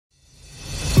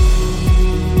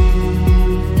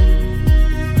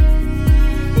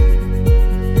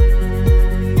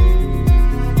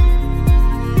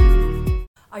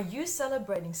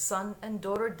celebrating Son and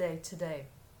Daughter Day today.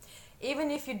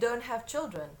 Even if you don't have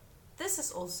children, this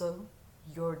is also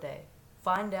your day.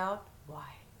 Find out why.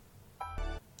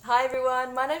 Hi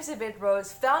everyone, my name is Yvette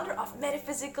Rose, founder of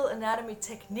Metaphysical Anatomy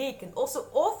Technique and also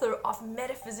author of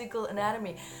Metaphysical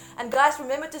Anatomy. And guys,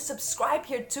 remember to subscribe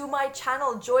here to my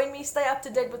channel. Join me, stay up to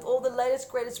date with all the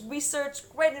latest, greatest research,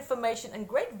 great information and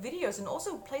great videos, and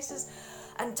also places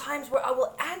and times where I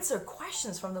will answer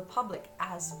questions from the public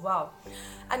as well.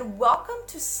 And welcome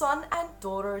to Son and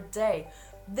Daughter Day.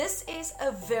 This is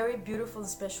a very beautiful and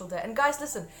special day. And guys,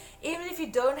 listen, even if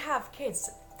you don't have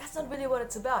kids, that's not really what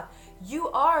it's about. You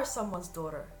are someone's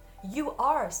daughter. You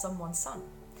are someone's son.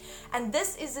 And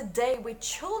this is a day where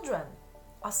children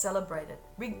are celebrated,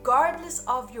 regardless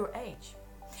of your age.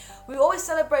 We always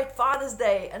celebrate Father's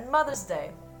Day and Mother's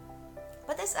Day,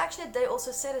 but there's actually a day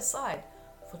also set aside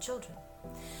for children.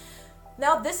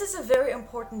 Now, this is a very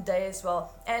important day as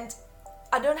well, and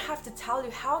I don't have to tell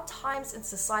you how times in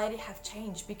society have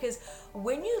changed, because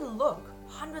when you look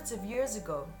hundreds of years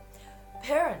ago,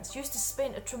 parents used to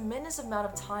spend a tremendous amount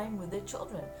of time with their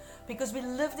children because we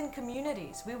lived in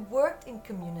communities, we worked in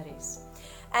communities,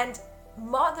 and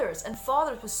mothers and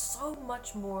fathers were so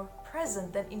much more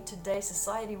present than in today's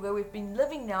society, where we've been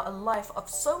living now a life of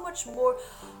so much more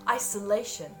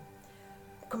isolation,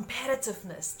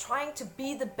 competitiveness, trying to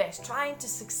be the best, trying to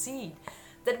succeed,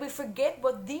 that we forget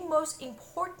what the most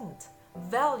important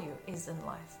value is in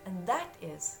life, and that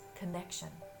is connection.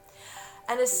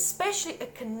 And especially a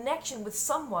connection with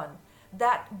someone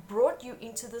that brought you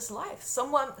into this life,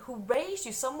 someone who raised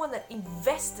you, someone that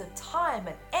invested time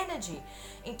and energy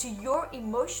into your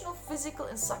emotional, physical,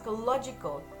 and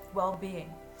psychological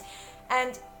well-being.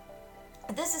 And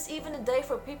this is even a day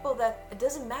for people that it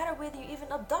doesn't matter whether you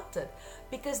even adopted,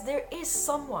 because there is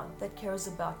someone that cares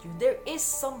about you. There is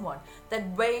someone that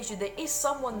raised you. There is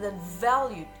someone that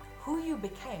valued who you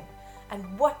became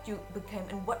and what you became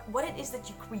and what it is that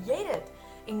you created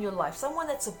in your life, someone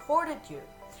that supported you.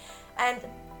 And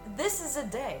this is a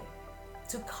day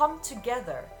to come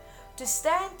together, to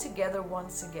stand together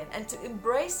once again, and to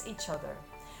embrace each other,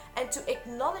 and to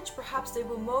acknowledge perhaps there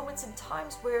were moments and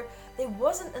times where there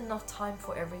wasn't enough time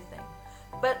for everything.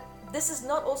 But this is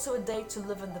not also a day to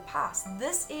live in the past.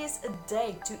 This is a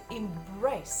day to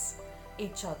embrace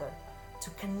each other, to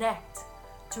connect,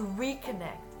 to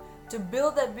reconnect, to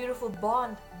build that beautiful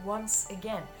bond once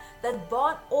again. That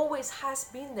bond always has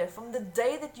been there from the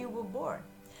day that you were born.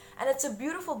 And it's a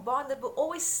beautiful bond that will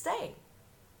always stay.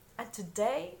 And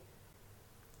today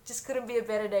just couldn't be a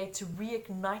better day to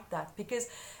reignite that, because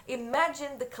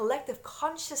imagine the collective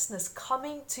consciousness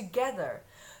coming together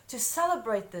to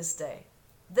celebrate this day.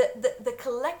 The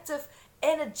collective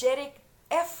energetic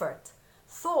effort,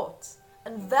 thought,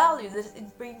 and value that is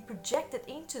being projected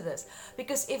into this.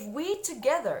 Because if we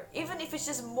together, even if it's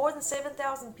just more than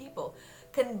 7,000 people,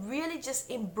 can really just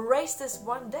embrace this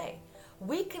one day,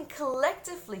 we can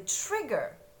collectively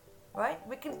trigger, right?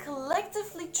 We can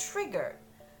collectively trigger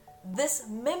this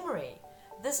memory,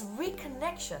 this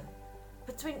reconnection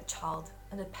between a child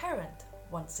and a parent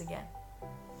once again.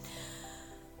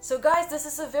 So guys, this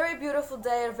is a very beautiful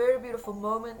day, a very beautiful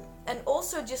moment, and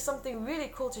also just something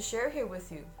really cool to share here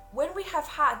with you. When we have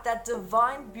had that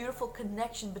divine, beautiful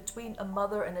connection between a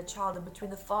mother and a child, and between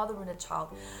the father and a child,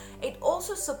 it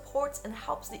also supports and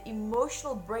helps the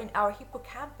emotional brain, our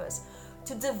hippocampus,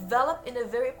 to develop in a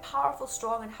very powerful,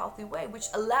 strong, and healthy way, which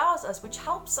allows us, which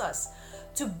helps us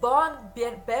to bond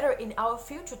better in our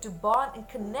future, to bond and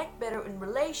connect better in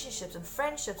relationships and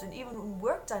friendships and even in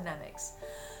work dynamics.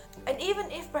 And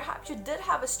even if perhaps you did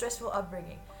have a stressful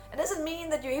upbringing, it doesn't mean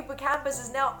that your hippocampus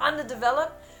is now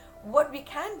underdeveloped. What we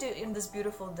can do in this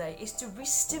beautiful day is to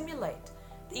re-stimulate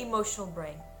the emotional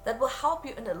brain that will help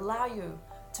you and allow you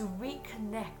to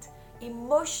reconnect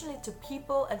emotionally to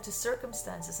people and to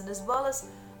circumstances, and as well as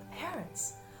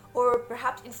parents or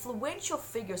perhaps influential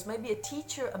figures, maybe a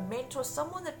teacher, a mentor,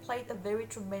 someone that played a very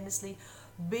tremendously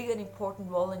big and important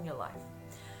role in your life.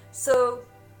 So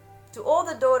to all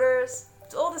the daughters,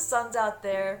 to all the sons out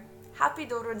there, happy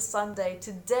Daughter and Son Day.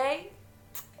 Today,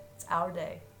 it's our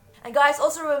day. And guys,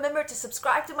 also remember to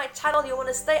subscribe to my channel. You want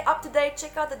to stay up to date,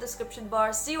 check out the description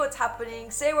bar, see what's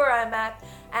happening, say where I'm at,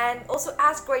 and also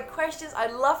ask great questions. I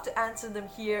love to answer them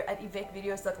here at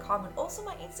YvetteVideos.com and also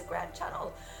my Instagram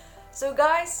channel. So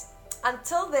guys,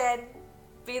 until then,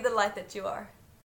 be the light that you are.